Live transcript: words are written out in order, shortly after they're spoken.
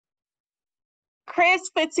Chris,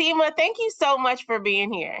 Fatima, thank you so much for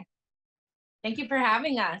being here. Thank you for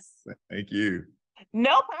having us. Thank you.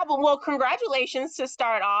 No problem. Well, congratulations to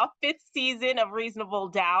start off, fifth season of Reasonable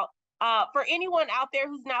Doubt. For anyone out there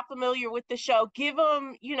who's not familiar with the show, give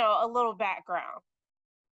them, a little background.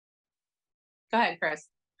 Go ahead, Chris.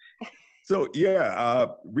 So yeah,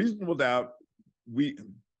 Reasonable Doubt,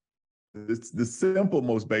 the simple,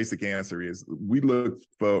 most basic answer is we look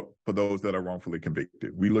for those that are wrongfully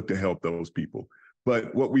convicted. We look to help those people.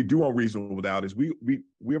 But what we do on Reasonable Doubt is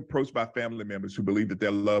we're approached by family members who believe that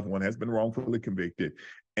their loved one has been wrongfully convicted,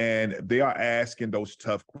 and they are asking those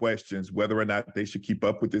tough questions, whether or not they should keep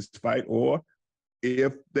up with this fight or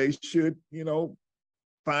if they should,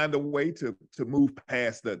 find a way to move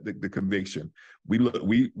past the conviction. We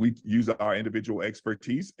use our individual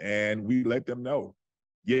expertise and we let them know,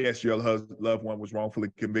 yes, your loved one was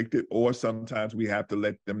wrongfully convicted, or sometimes we have to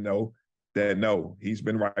let them know that no, he's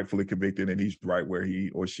been rightfully convicted and he's right where he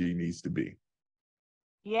or she needs to be.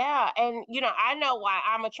 Yeah, and I know why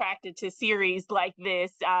I'm attracted to series like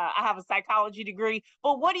this. I have a psychology degree,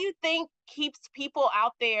 but what do you think keeps people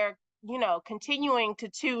out there, continuing to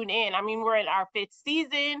tune in? I mean, we're in our fifth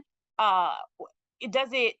season. Does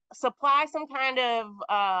it supply some kind of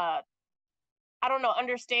I don't know,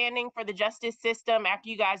 understanding for the justice system after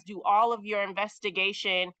you guys do all of your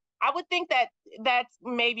investigation? I would think that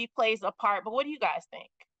maybe plays a part, but what do you guys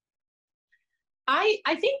think? I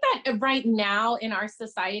think that right now in our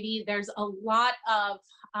society, there's a lot of,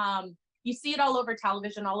 you see it all over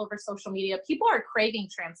television, all over social media. People are craving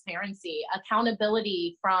transparency,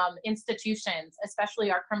 accountability from institutions,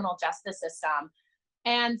 especially our criminal justice system.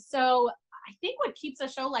 And so I think what keeps a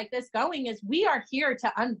show like this going is we are here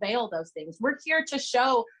to unveil those things. We're here to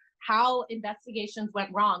show how investigations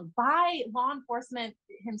went wrong by law enforcement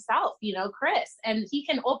himself, Chris, and he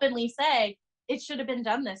can openly say it should have been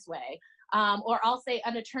done this way. Or I'll say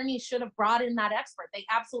an attorney should have brought in that expert. They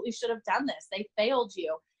absolutely should have done this. They failed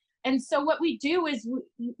you. And so what we do is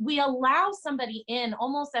we allow somebody in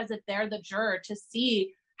almost as if they're the juror to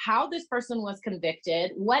see how this person was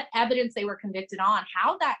convicted, what evidence they were convicted on,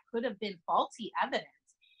 how that could have been faulty evidence.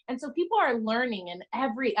 And so people are learning in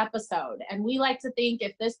every episode. And we like to think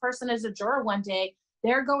if this person is a juror one day,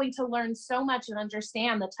 they're going to learn so much and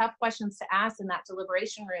understand the tough questions to ask in that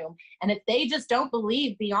deliberation room. And if they just don't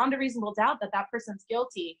believe beyond a reasonable doubt that that person's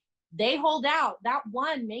guilty, they hold out. That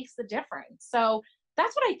one makes the difference. So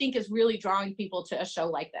that's what I think is really drawing people to a show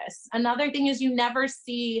like this. Another thing is you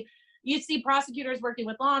see prosecutors working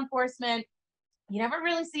with law enforcement. You never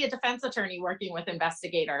really see a defense attorney working with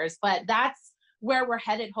investigators, but that's where we're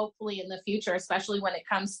headed hopefully in the future, especially when it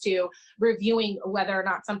comes to reviewing whether or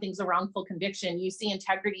not something's a wrongful conviction. You see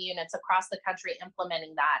integrity units across the country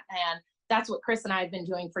implementing that. And that's what Chris and I have been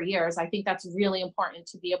doing for years. I think that's really important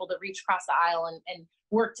to be able to reach across the aisle and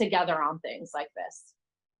work together on things like this.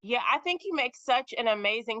 Yeah, I think you make such an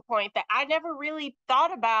amazing point that I never really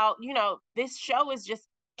thought about. This show is just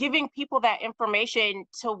giving people that information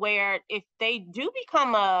to where if they do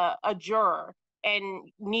become a juror and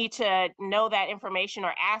need to know that information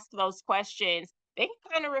or ask those questions, they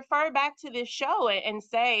can kind of refer back to this show and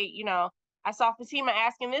say, I saw Fatima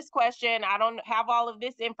asking this question. I don't have all of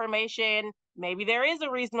this information. Maybe there is a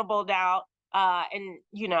reasonable doubt, and,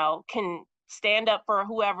 can stand up for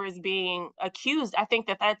whoever is being accused. I think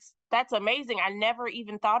that's amazing. I never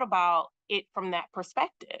even thought about it from that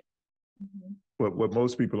perspective. Mm-hmm. But what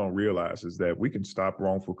most people don't realize is that we can stop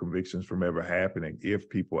wrongful convictions from ever happening if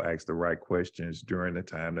people ask the right questions during the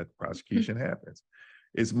time that the prosecution happens.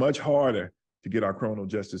 It's much harder to get our criminal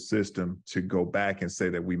justice system to go back and say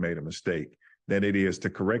that we made a mistake than it is to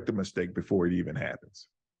correct the mistake before it even happens.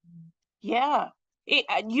 Yeah.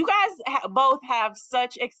 You guys both have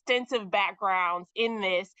such extensive backgrounds in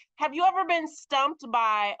this. Have you ever been stumped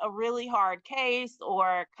by a really hard case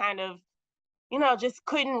or kind of just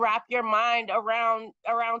couldn't wrap your mind around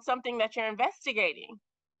something that you're investigating?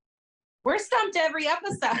 We're stumped every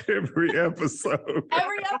episode. Every episode.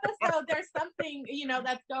 Every episode, there's something,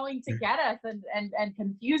 that's going to get us and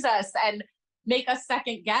confuse us and make us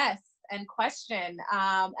second guess and question.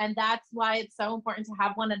 And that's why it's so important to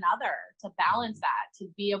have one another, to balance that, to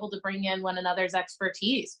be able to bring in one another's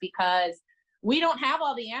expertise, because we don't have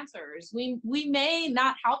all the answers. We may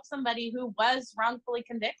not help somebody who was wrongfully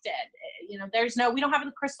convicted. We don't have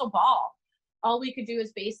the crystal ball. All we could do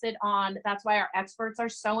is base it on, that's why our experts are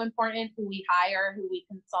so important, who we hire, who we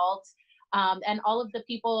consult, and all of the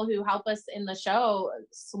people who help us in the show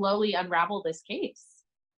slowly unravel this case.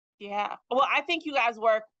 Yeah. Well, I think you guys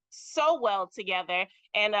work so well together.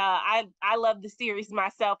 And I love the series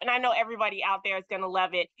myself, and I know everybody out there is gonna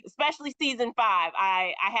love it, especially season 5.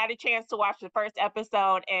 I had a chance to watch the first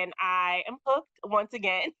episode, and I am hooked once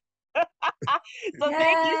again. So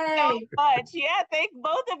thank you so Yay! much. Yeah, thank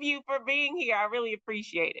both of you for being here. I really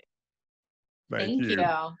appreciate it. Thank Thank you.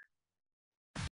 you.